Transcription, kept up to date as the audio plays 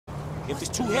If it's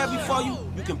too heavy for you,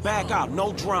 you can back out,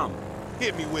 no drama.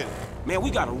 Hit me with it. Man, we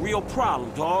got a real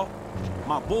problem, dawg.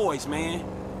 My boys, man.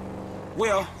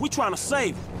 Well, we trying to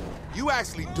save them. You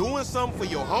actually doing something for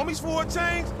your homies for a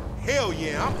change? Hell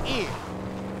yeah, I'm in.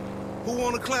 Who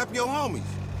wanna clap your homies?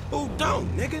 Who don't,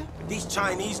 nigga? These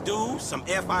Chinese dudes, some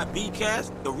FIB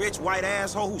cats, the rich white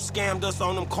asshole who scammed us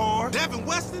on them cars. Devin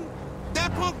Weston?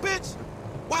 That punk bitch?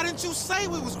 Why didn't you say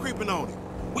we was creeping on him?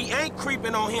 We ain't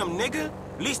creeping on him, nigga.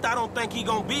 At least I don't think he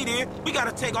gonna be there. We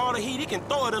gotta take all the heat he can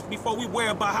throw at us before we worry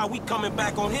about how we coming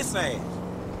back on his ass.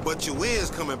 But you is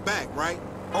coming back, right?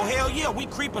 Oh, hell yeah, we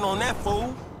creeping on that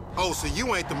fool. Oh, so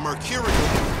you ain't the mercurial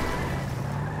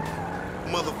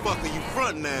motherfucker you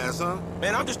frontin' as, huh?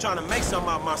 Man, I'm just trying to make something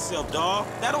out of myself, dawg.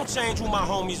 That don't change who my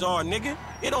homies are, nigga.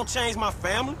 It don't change my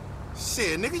family.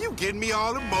 Shit, nigga, you getting me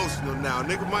all emotional now.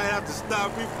 Nigga might have to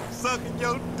stop me from sucking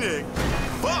your dick.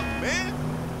 Fuck, man.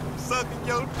 Sucking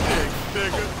your dick,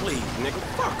 nigga. Oh, please, nigga,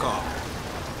 fuck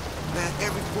off. Man,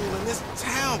 every fool in this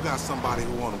town got somebody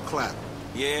who want him clapped.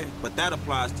 Yeah, but that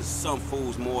applies to some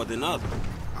fools more than others.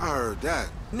 I heard that.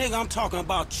 Nigga, I'm talking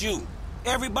about you.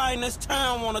 Everybody in this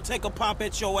town wanna take a pop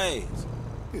at your ass.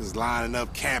 He was lining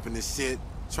up, camping and shit,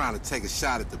 trying to take a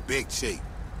shot at the big chick.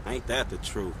 Ain't that the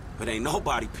truth? But ain't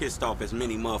nobody pissed off as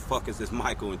many motherfuckers as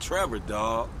Michael and Trevor,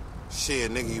 dawg.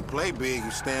 Shit, nigga, you play big,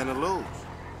 you stand to lose.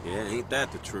 Yeah, ain't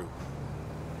that the truth?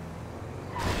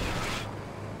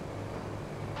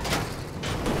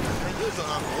 Man, you's an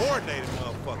uncoordinated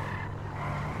motherfucker.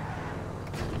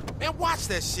 Man, watch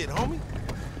that shit, homie.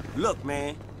 Look,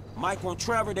 man, Michael and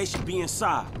Trevor, they should be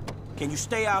inside. Can you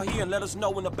stay out here and let us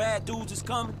know when the bad dudes is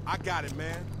coming? I got it,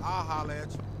 man. I'll holler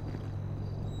at you.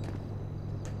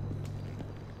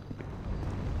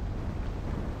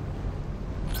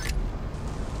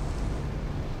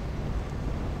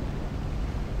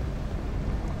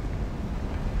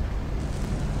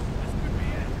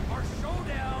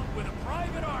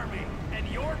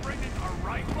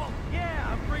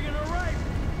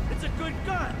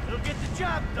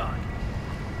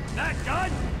 That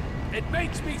gun? It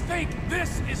makes me think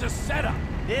this is a setup.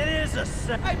 It is a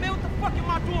setup. Hey, man, what the fuck am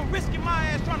I doing risking my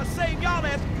ass trying to save y'all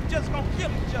ass if you just gonna kill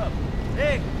each other?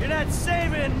 Hey, you're not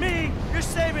saving me, you're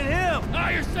saving him. Now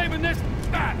you're saving this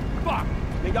fat fuck.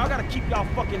 Man, y'all gotta keep y'all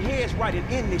fucking heads right and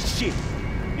end this shit.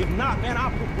 If not, man,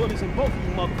 I'll put bullets in both of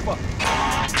you motherfuckers.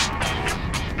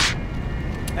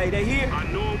 Hey, they here? I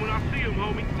know them when I see them,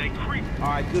 homie. They creep. All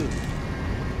right, good.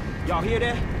 Y'all hear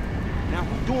that? Now,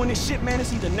 if we doing this shit, man,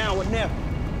 it's either now or never.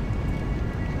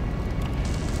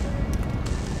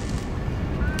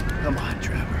 Come on,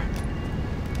 Trevor.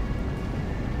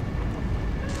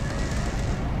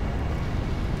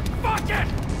 Fuck it!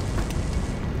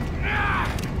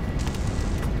 Ah!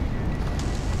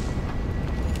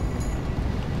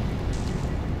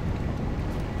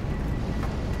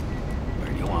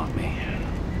 Where do you want me?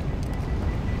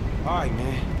 All right,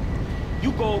 man.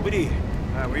 You go over there.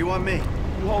 All right, where you want me?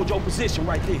 You hold your position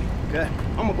right there. Okay.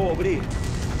 I'm gonna go over there.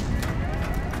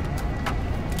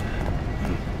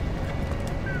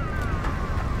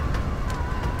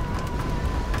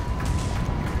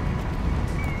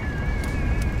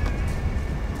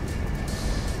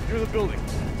 Near the building.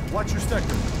 Watch your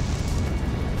sector.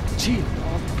 Chill,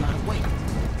 dog. You gotta wait.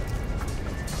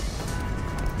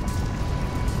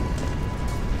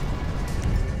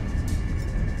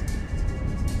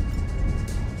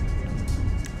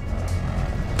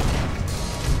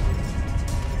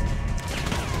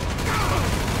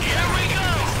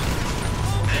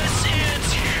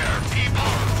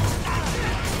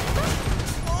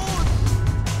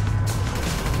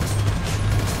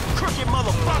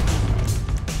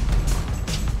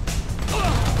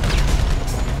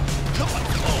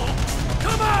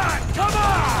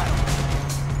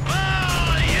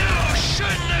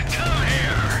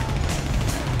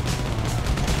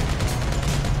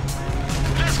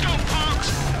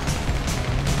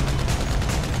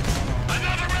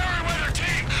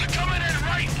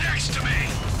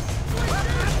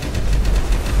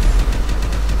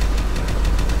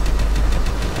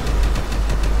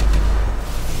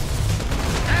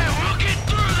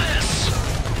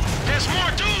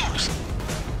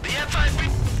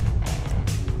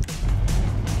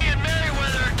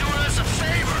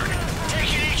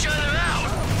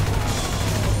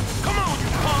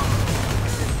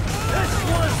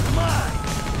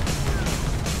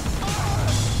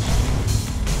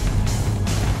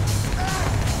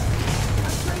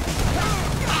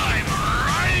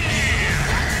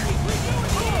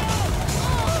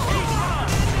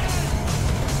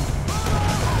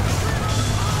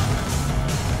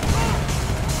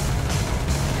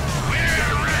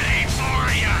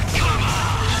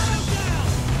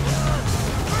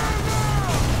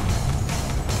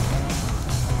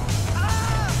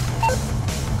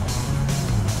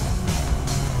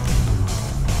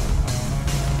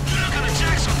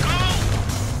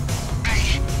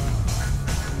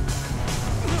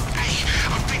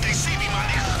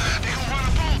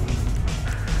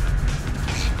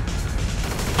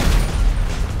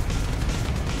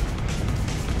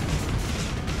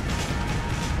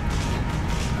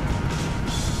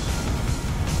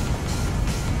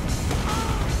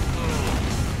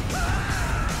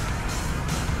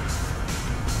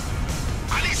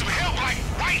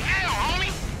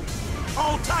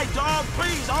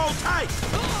 on tight.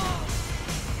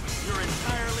 You're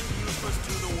entirely useless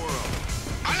to the world.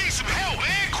 I need some help,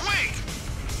 man, quick!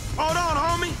 Hold on,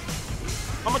 homie.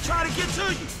 I'ma try to get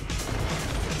to you.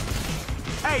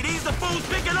 Hey, these the fools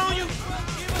picking on you?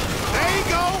 There you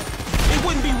go! It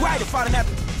wouldn't be right if I didn't have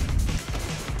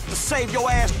to save your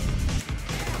ass.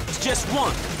 It's just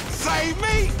one. Save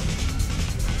me?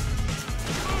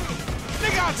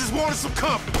 Nigga, I just wanted some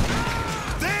company.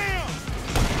 Damn!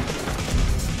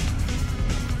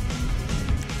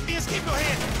 Just keep your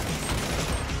head.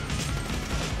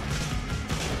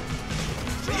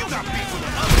 So you got beef with the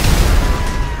other.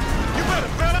 You better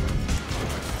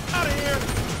out of here.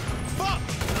 Fuck!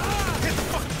 Hit the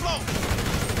fucking floor.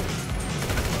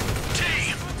 T,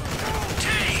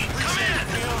 come in.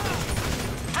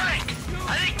 Frank,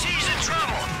 I think T's in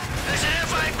trouble. There's an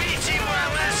FIB team where I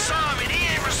last saw him, and he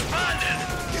ain't responding.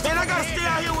 Man, I gotta stay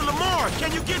out here with Lamar.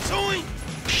 Can you get to him?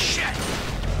 Shit.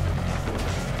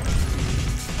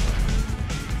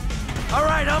 All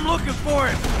right, I'm looking for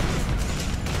him.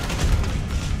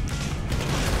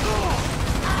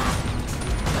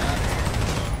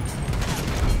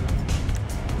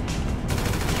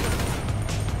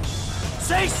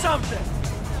 Say something!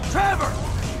 Trevor!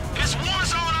 It's war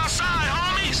zone outside,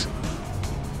 homies.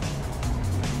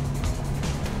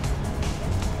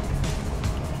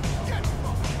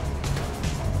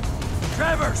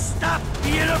 Trevor, stop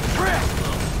being a prick!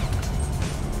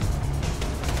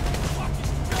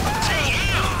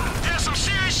 There's some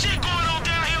serious shit going on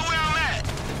down here where I'm at.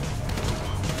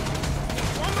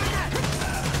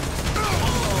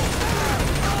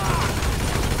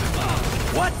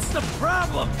 What's the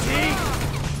problem, T?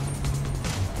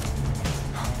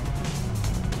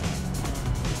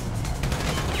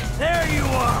 There you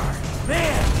are!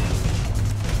 Man!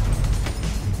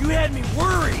 You had me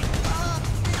worried!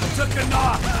 I took a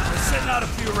knock. We're sitting out a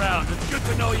few rounds. It's good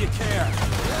to know you care.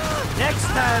 Next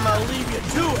time I'll leave you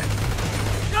to it!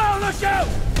 No, look out!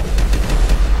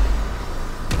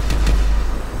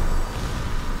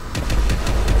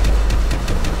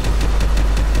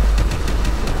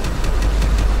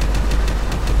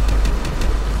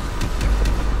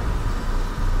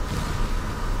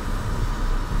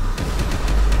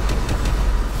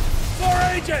 More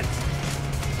agents!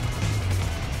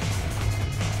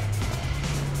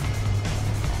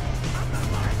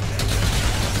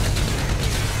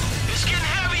 It's getting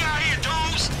heavy out here,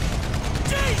 dudes.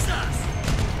 Jesus!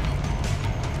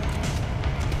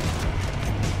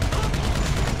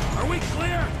 Are we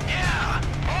clear? Yeah,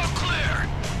 all clear.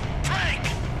 Frank,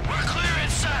 we're clear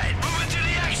inside. Moving to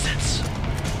the exits.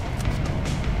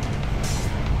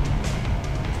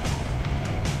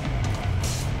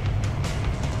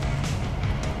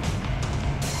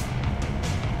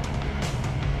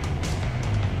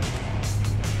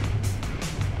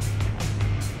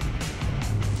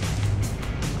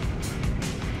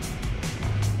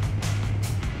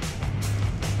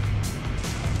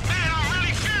 Man, I'm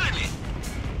really feeling it.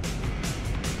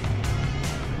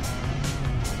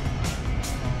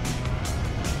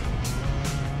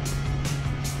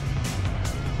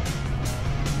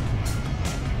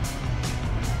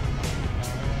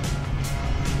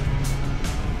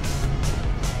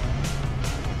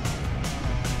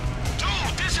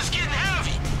 Dude, this is getting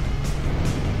heavy.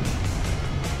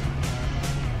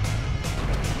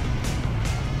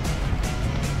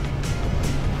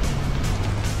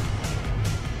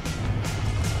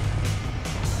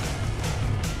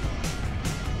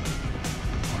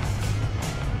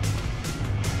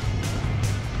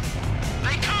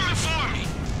 They coming for me.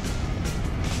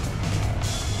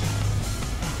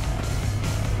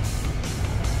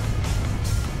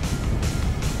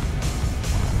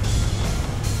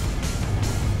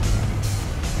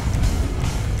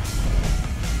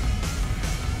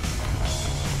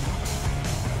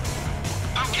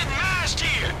 I'm getting mashed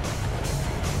here.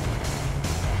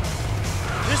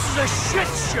 This is a shit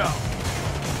show!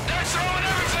 They're throwing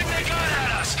everything they got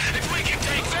at us. If we can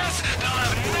take this, they'll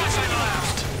have nothing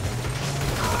left.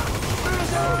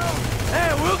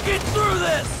 Hey, we'll get through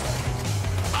this!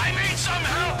 I need some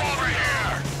help over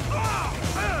here.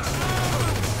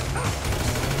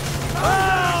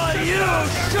 Oh, you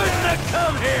shouldn't have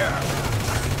come here!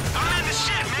 I'm in the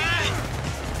shit, man.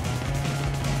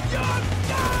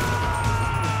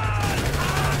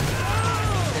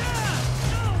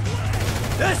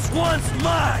 This one's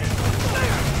mine!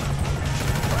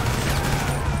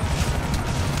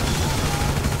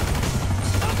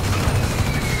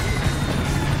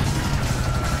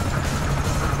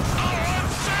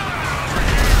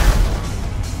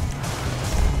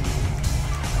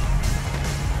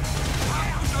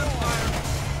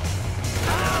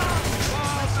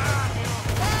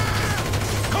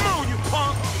 Come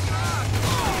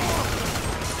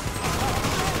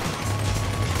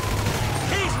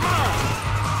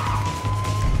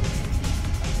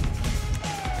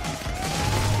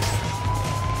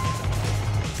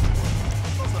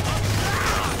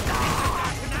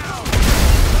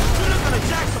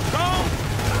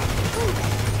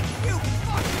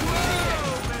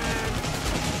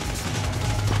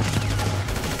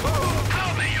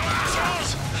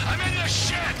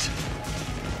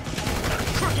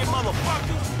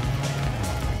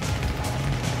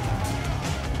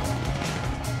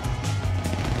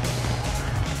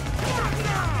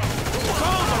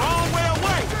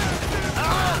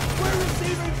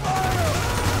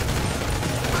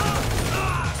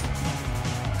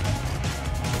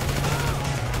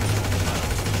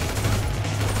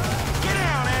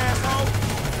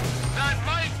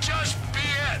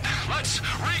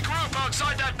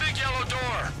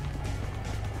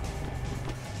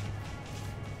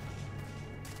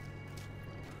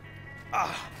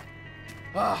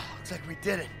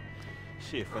did it.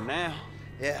 Shit, for now.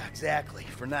 Yeah, exactly,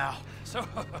 for now. So,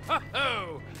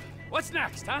 what's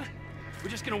next, huh? We're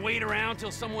just gonna wait around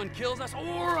till someone kills us,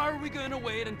 or are we gonna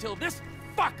wait until this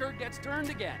fucker gets turned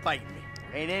again? Fight me.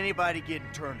 Ain't anybody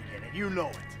getting turned again, and you know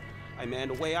it. Hey, man,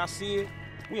 the way I see it,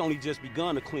 we only just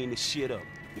begun to clean this shit up.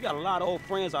 We got a lot of old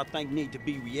friends I think need to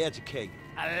be re-educated.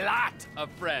 A lot of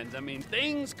friends. I mean,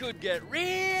 things could get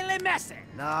really messy.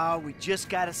 No, we just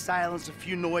gotta silence a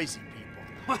few noisy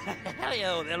people. Hell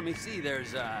yeah, let me see.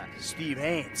 There's, Steve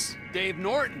Haines. Dave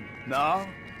Norton. No,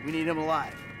 we need him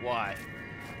alive. Why?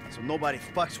 So nobody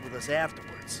fucks with us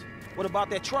afterwards. What about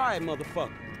that triad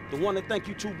motherfucker? The one that think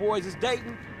you two boys is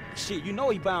dating? Shit, you know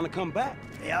he bound to come back.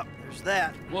 Yep, there's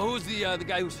that. Well, who's the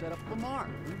guy who set up Lamar?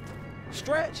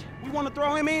 Stretch, we want to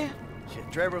throw him in?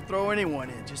 Shit, Trevor will throw anyone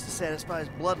in just to satisfy his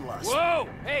bloodlust. Whoa!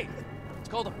 Hey! It's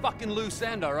called a fucking loose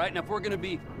end, all right? Now, if we're gonna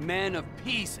be men of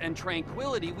peace and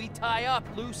tranquility, we tie up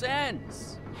loose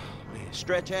ends. Man,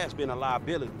 Stretch has been a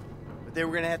liability. But they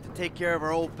were gonna have to take care of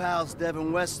our old pals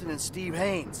Devin Weston and Steve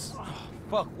Haines. Oh,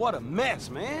 fuck, what a mess,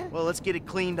 man. Well, let's get it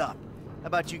cleaned up. How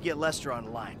about you get Lester on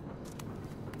the line?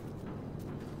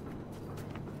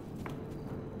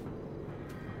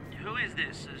 Who is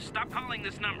this? Stop calling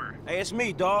this number. Hey, it's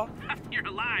me, dawg. You're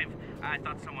alive. I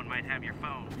thought someone might have your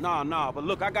phone. Nah, but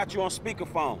look, I got you on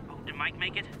speakerphone. Oh, did Mike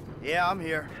make it? Yeah, I'm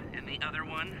here. And the other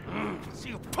one? See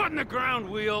you putting the ground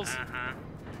wheels. Uh-huh.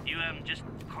 You, just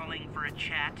calling for a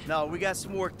chat? No, we got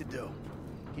some work to do.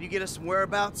 Can you get us some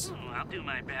whereabouts? Oh, I'll do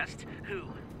my best.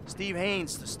 Who? Steve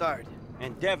Haines to start.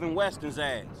 And Devin Weston's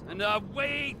ass. And,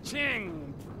 Wei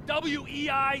Cheng. W-E-I-C-H-E-N-G.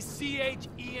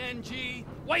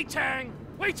 Wei Cheng.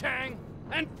 Wei Cheng.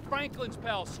 And Franklin's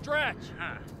pal, Stretch.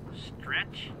 Huh.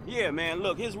 Stretch? Yeah, man,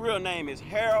 look, his real name is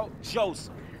Harold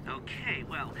Joseph. Okay,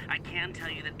 well, I can tell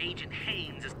you that Agent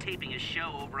Haines is taping his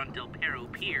show over on Del Perro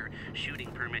Pier.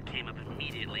 Shooting permit came up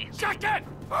immediately. Shut it!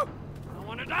 I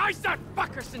wanted to ice that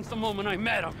fucker since the moment I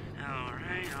met him. All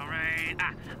right.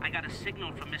 I got a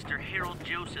signal from Mr. Harold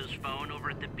Joseph's phone over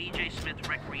at the B.J. Smith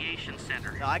Recreation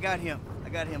Center. No, I got him.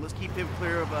 Let's keep him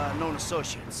clear of known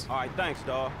associates. All right, thanks,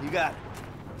 dawg. You got it.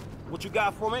 What you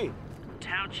got for me?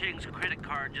 Tao Ching's credit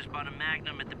card just bought a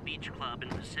Magnum at the beach club in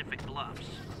Pacific Bluffs.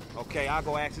 Okay, I'll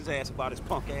go ask his ass about his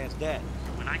punk-ass dad.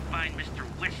 When I find Mr.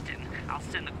 Weston, I'll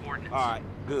send the coordinates. All right,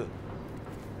 good.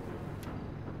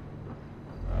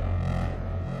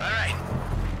 All right.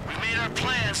 We made our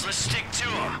plans, let's stick to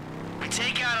them. We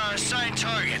take out our assigned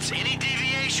targets. Any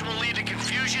deviation will lead to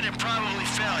confusion and probably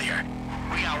failure.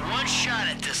 We got one shot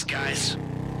at this, guys.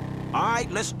 All right,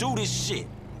 let's do this shit.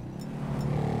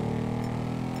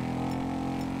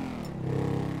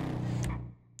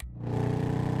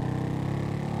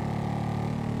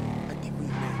 I think we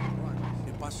made one.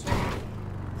 If I saw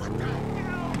what the hell?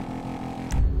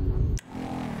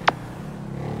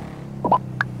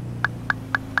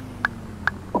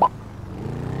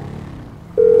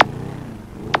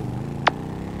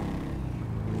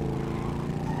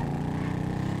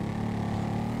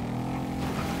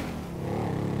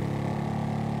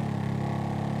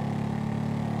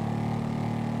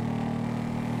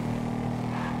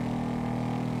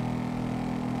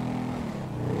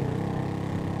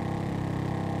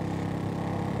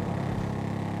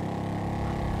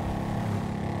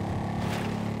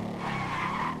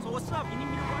 What's up? You need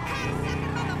me to run?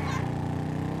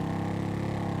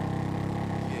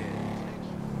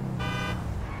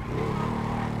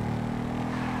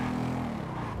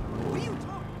 What are you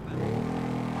talking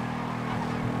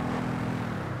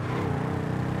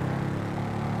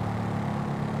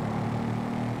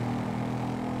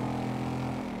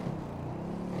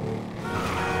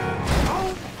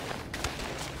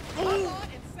Our Lord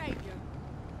and Savior.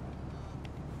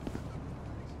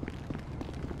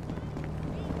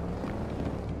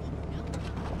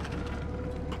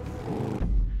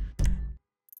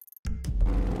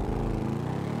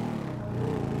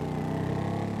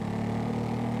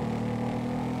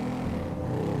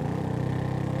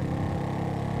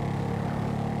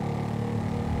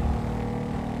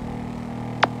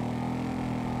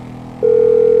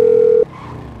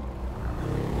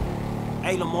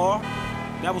 Hey, Lamar,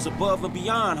 that was above and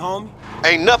beyond, homie.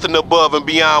 Ain't nothing above and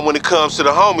beyond when it comes to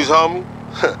the homies, homie.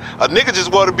 A nigga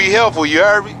just want to be helpful, you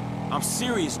heard me? I'm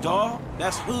serious, dawg.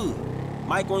 That's hood.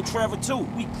 Michael and Trevor, too.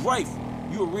 We grateful.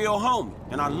 You a real homie,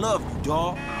 and I love you,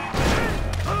 dawg.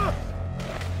 Ah,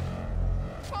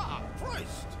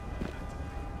 Christ.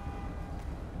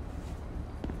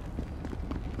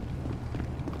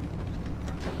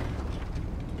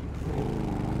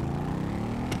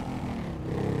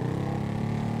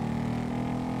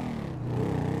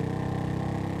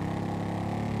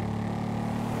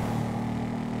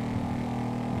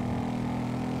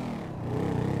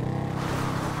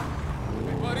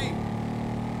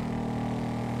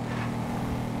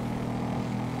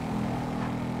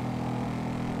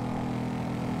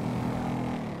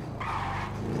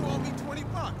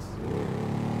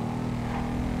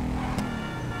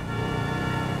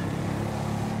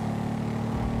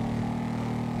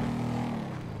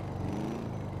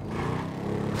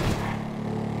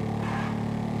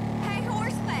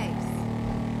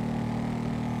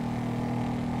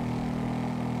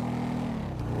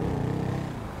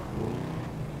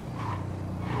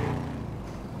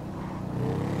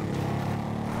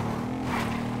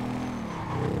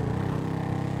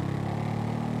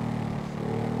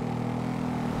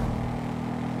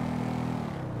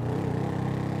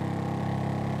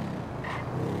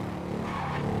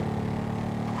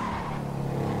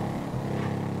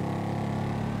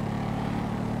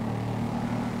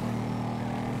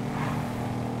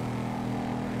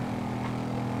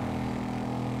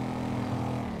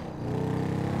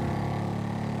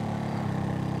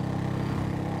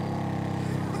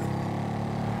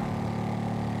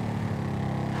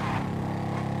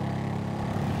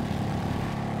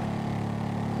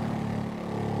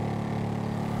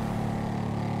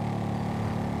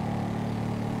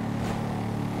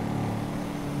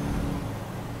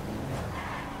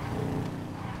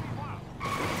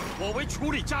 我为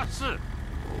处理驾驶。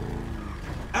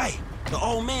 Hey, the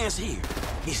old man's here.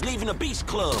 He's leaving the Beach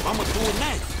Club. I'ma do it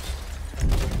now.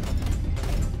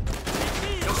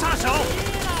 有杀手，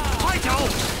快走！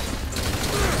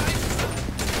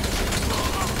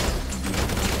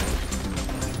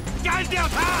干掉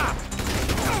他！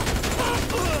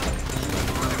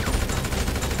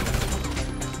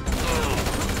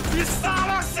你杀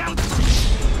了小子！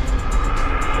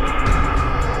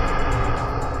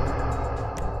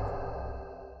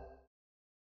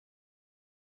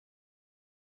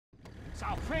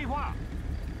 少废话！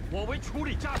我为处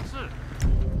理驾驶。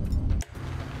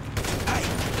 Hey,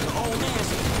 the old man's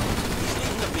here. He's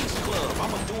leaving the Beach Club.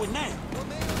 I'ma do it now.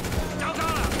 糟糕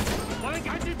了，我们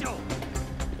赶紧走！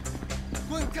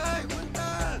滚开，混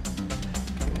蛋！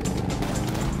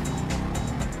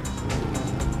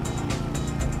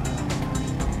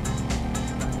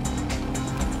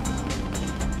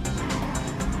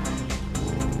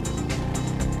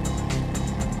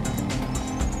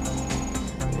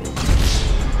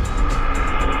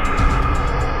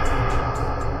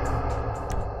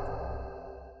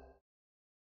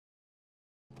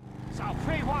 少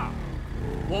废话！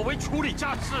我为处理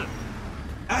驾驶。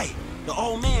 Hey, the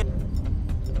old man.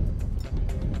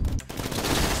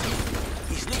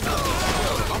 He's leaving the Beach Club.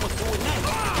 I'ma do it now.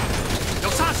 有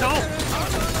杀手，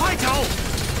快走！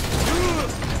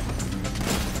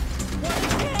我的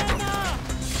天哪！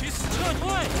去死撤退！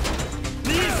你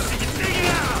死定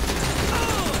了！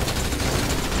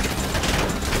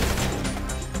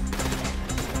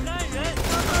来人，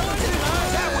抓起来！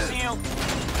 That was him.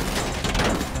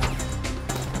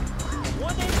 我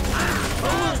得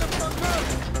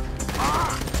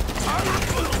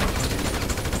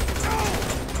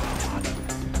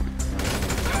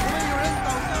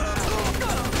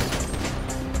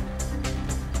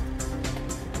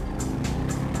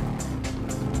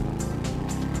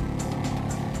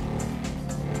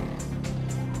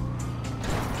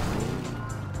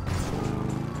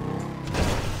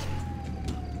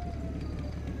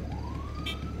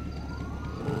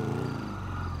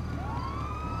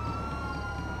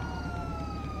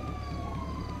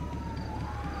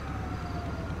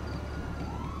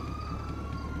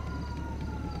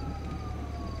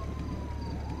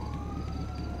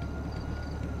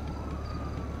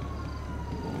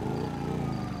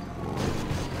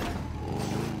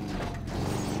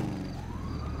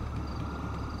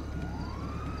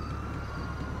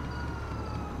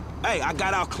Hey, I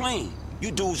got out clean.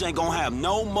 You dudes ain't gonna have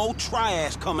no more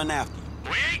triads coming after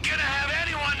you. We ain't gonna have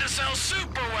anyone to sell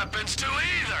super weapons to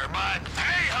either, but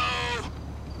hey-ho!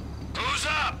 Who's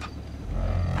up?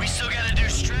 We still gotta do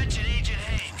Stretch and Agent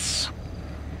Haynes.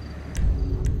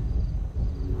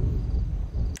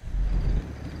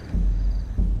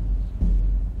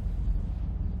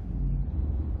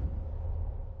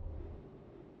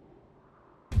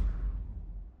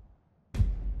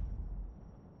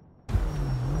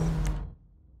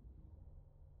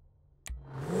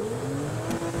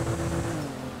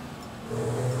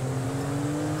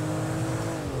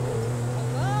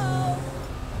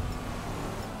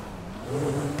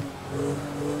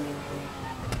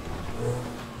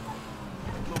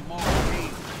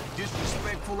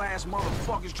 Ass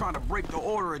motherfuckers trying to break the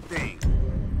order of things.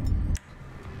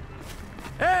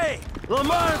 Hey,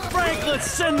 Lamar and Franklin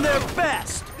send their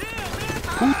best.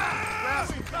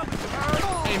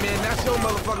 Hey man, that's your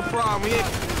motherfucking problem. He ain't...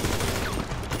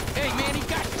 Hey, man, he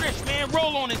got Stretch, man.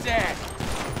 Roll on his ass.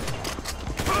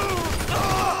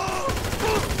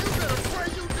 You better pray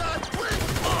you die quick!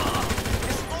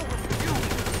 It's over for you.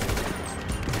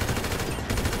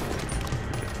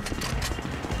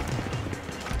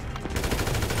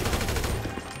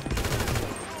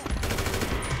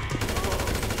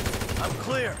 I'm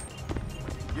clear.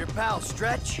 Your pal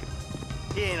Stretch?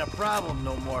 He ain't a problem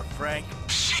no more, Frank.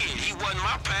 Shit, he wasn't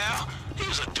my pal. He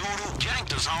was a dude who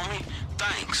ganked us, homie.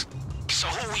 Thanks. So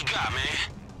who we got, man?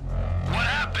 What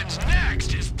happens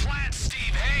next is plant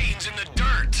Steve Haynes in the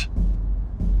dirt.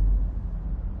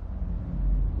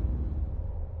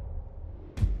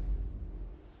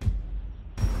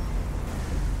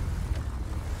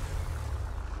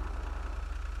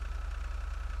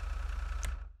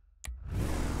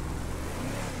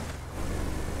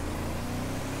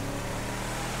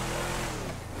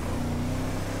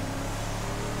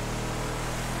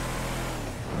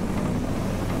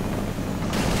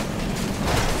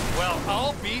 Well,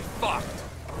 I'll be fucked.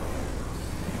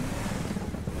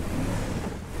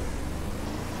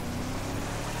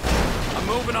 I'm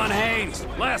moving on Haynes.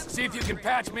 Les, see if you can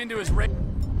patch me into his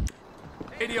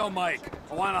radio mic.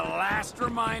 I want a last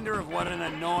reminder of what an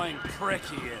annoying prick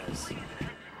he is.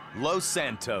 Los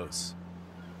Santos.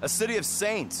 A city of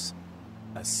saints.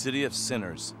 A city of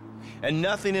sinners. And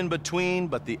nothing in between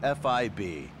but the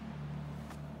FIB.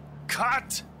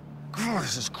 Cut! Grr,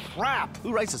 this is crap!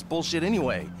 Who writes this bullshit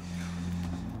anyway?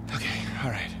 Okay,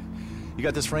 alright. You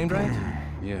got this framed right?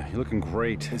 Yeah, you're looking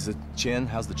great. Is the chin?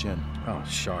 How's the chin? Oh,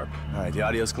 sharp. Alright, the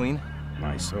audio's clean?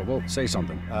 Nice. Well, say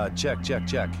something. Check.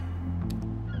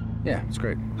 Yeah, it's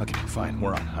great. Okay, fine,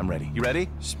 we're on. I'm ready. You ready?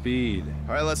 Speed.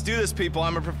 Alright, let's do this, people.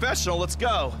 I'm a professional. Let's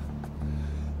go.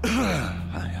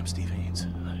 Hi, I'm Steve Haynes.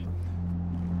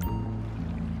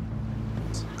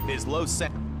 It is Los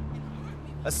Santos.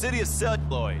 A city of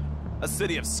celluloid. A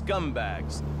city of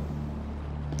scumbags.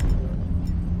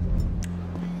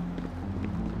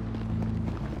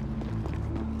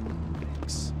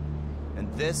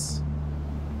 And this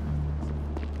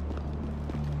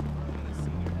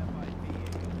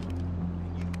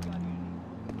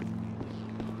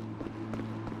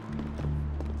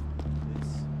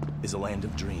is a land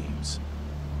of dreams.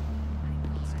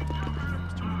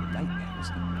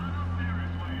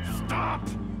 Stop!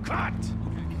 Cut!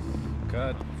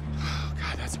 Cut. Oh,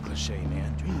 God, that's a cliche,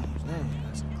 man. Dreams, man,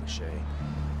 that's a cliche.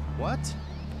 What?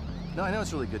 No, I know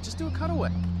it's really good. Just do a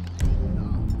cutaway.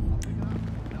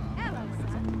 Hello,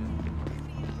 son.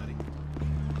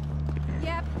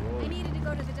 Yep, I needed to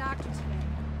go to the doctor today.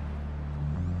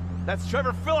 That's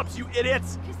Trevor Phillips, you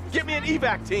idiots! Get me an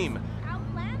evac team!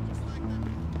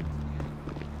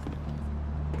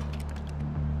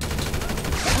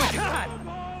 God!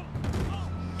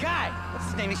 Guy! What's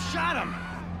his name? He shot him!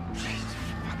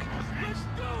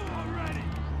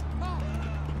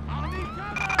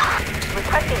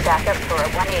 Requesting backup for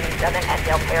 187 at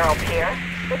Del Perro Pier.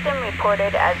 Victim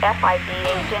reported as FIB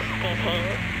agent Steve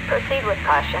Haynes. Proceed with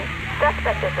caution.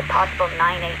 Suspect is a possible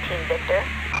 918 Victor.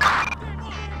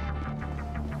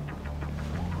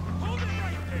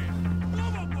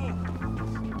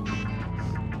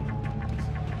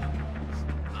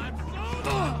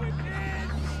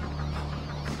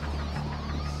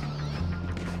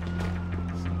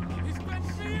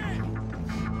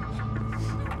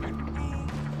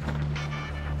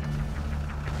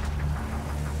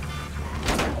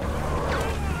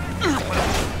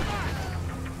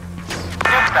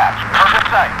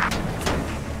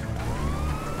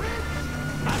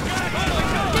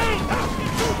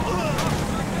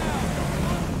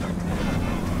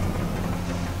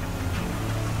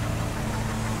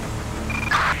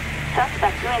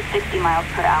 Suspect doing 60 miles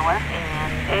per hour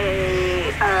in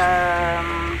a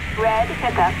red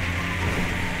pickup.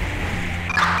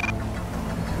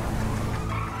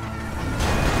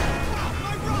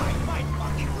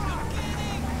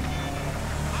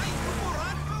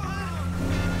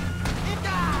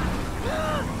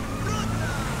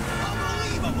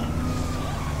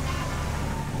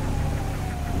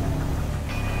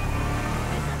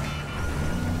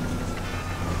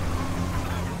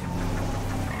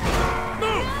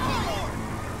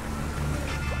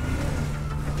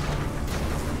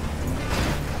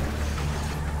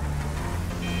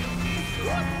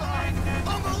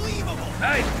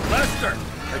 Hey, Lester!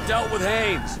 I dealt with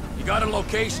Haynes. You got a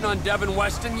location on Devin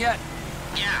Weston yet?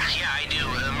 Yeah, I do.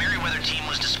 The Merryweather team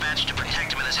was dispatched to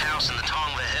protect him in his house in the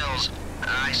Tongva Hills.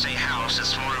 I say house,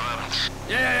 it's more of a...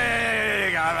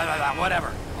 Yeah,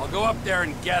 whatever. I'll go up there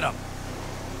and get him.